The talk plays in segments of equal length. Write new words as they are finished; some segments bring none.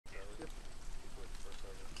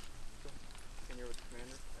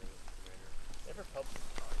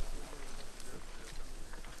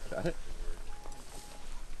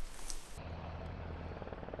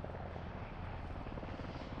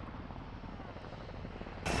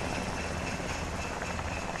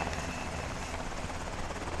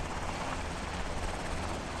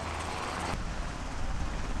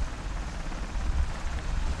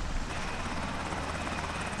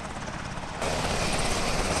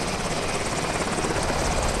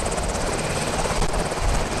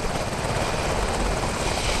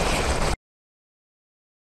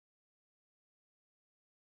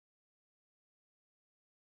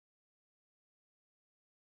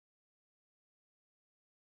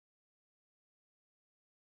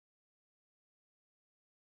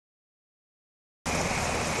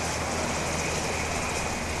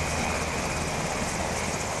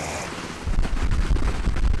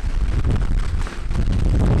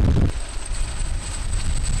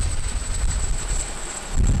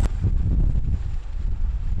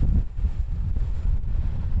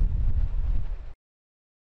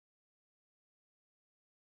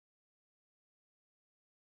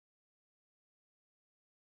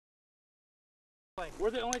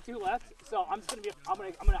We're the only two left, so I'm just gonna be. I'm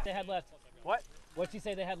gonna. They had left. What? What'd you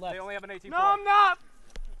say they had left? They only have an 18. No, I'm not.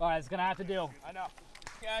 All right, it's gonna have to do. I know.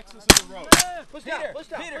 Access to the road. Push down, push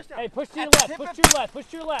down, push down. Hey, push to your left. Push to your left. Push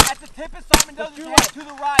to your left. At the tip of Simon Douglas' head to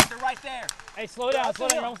the right. They're right there. Hey, slow down. Slow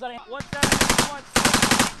down. You're almost out of. 1 7 1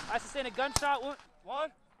 I sustain a gunshot. 1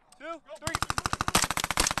 2 3.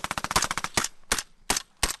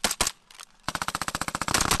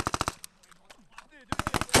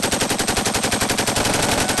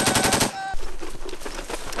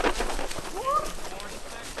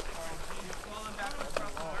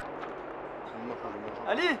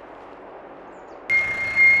 Allez!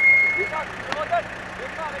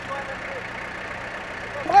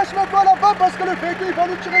 Lâche-moi là-bas parce que le véhicule il va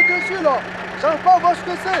nous tirer dessus là. J'arrive pas à voir ce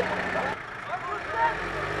que c'est.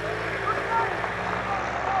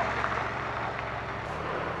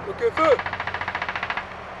 Ok, feu.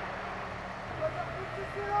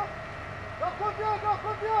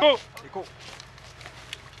 Go! Go!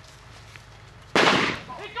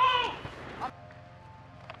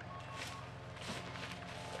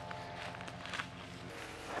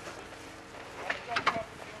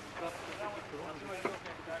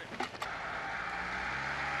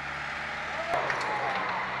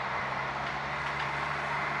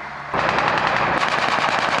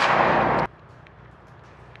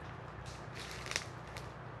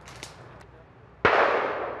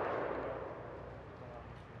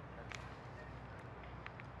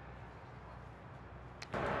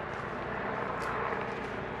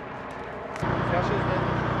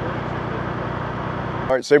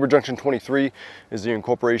 All right, Sabre Junction 23 is the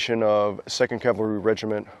incorporation of 2nd Cavalry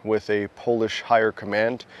Regiment with a Polish higher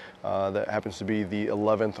command that happens to be the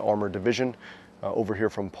 11th Armored Division over here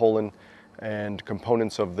from Poland, and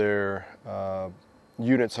components of their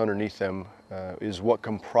units underneath them is what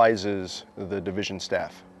comprises the division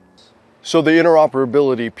staff. So the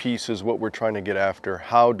interoperability piece is what we're trying to get after.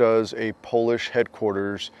 How does a Polish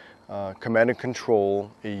headquarters command and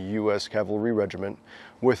control a U.S. cavalry regiment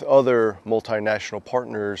with other multinational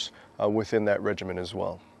partners within that regiment as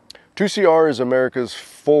well? 2CR is America's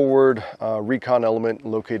forward recon element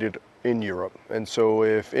located in Europe. And so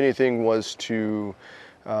if anything was to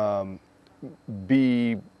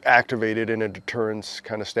be activated in a deterrence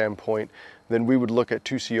kind of standpoint, then we would look at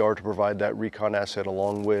 2CR to provide that recon asset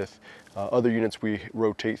along with other units we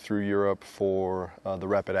rotate through Europe for the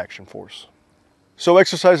Rapid Action Force. So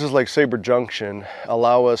exercises like Sabre Junction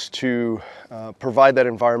allow us to provide that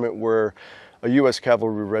environment where a U.S.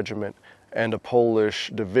 cavalry regiment and a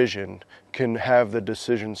Polish division can have the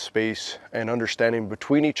decision space and understanding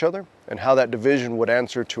between each other, and how that division would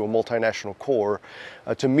answer to a multinational corps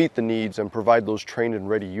to meet the needs and provide those trained and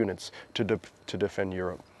ready units to defend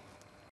Europe.